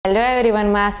Hello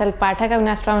everyone, myself Pathak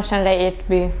Avinash from Standard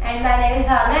 8B. And my name is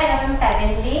Bhavna and I am from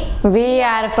 7B. We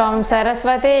are from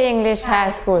Saraswati English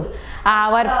High School.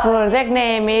 Our project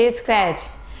name is Scratch.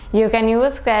 You can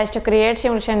use Scratch to create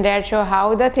simulations that show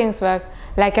how the things work,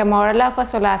 like a model of a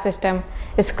solar system.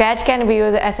 Scratch can be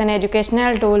used as an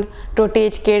educational tool to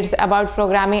teach kids about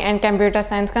programming and computer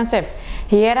science concepts.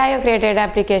 Here I have created an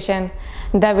application.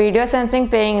 The video sensing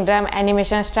playing drum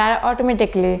animation start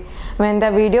automatically when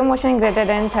the video motion greater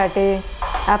than 30.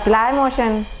 Apply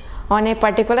motion on a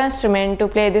particular instrument to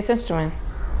play this instrument.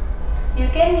 You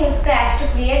can use Scratch to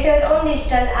create your own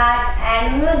digital art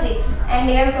and music and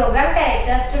even program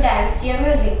characters to dance to your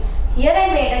music. Here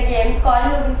I made a game called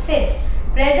Moving Strips.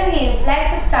 Press the green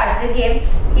flag to start the game.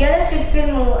 Here the strips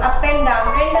will move up and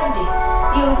down randomly.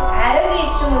 Use arrow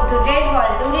keys to move to red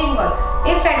ball to green ball.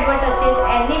 If red ball touches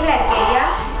any black area,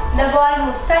 the ball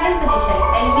moves starting position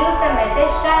and use the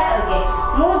message try again.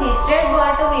 Move this red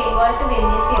ball to green ball to win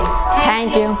this game.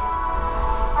 Thank you.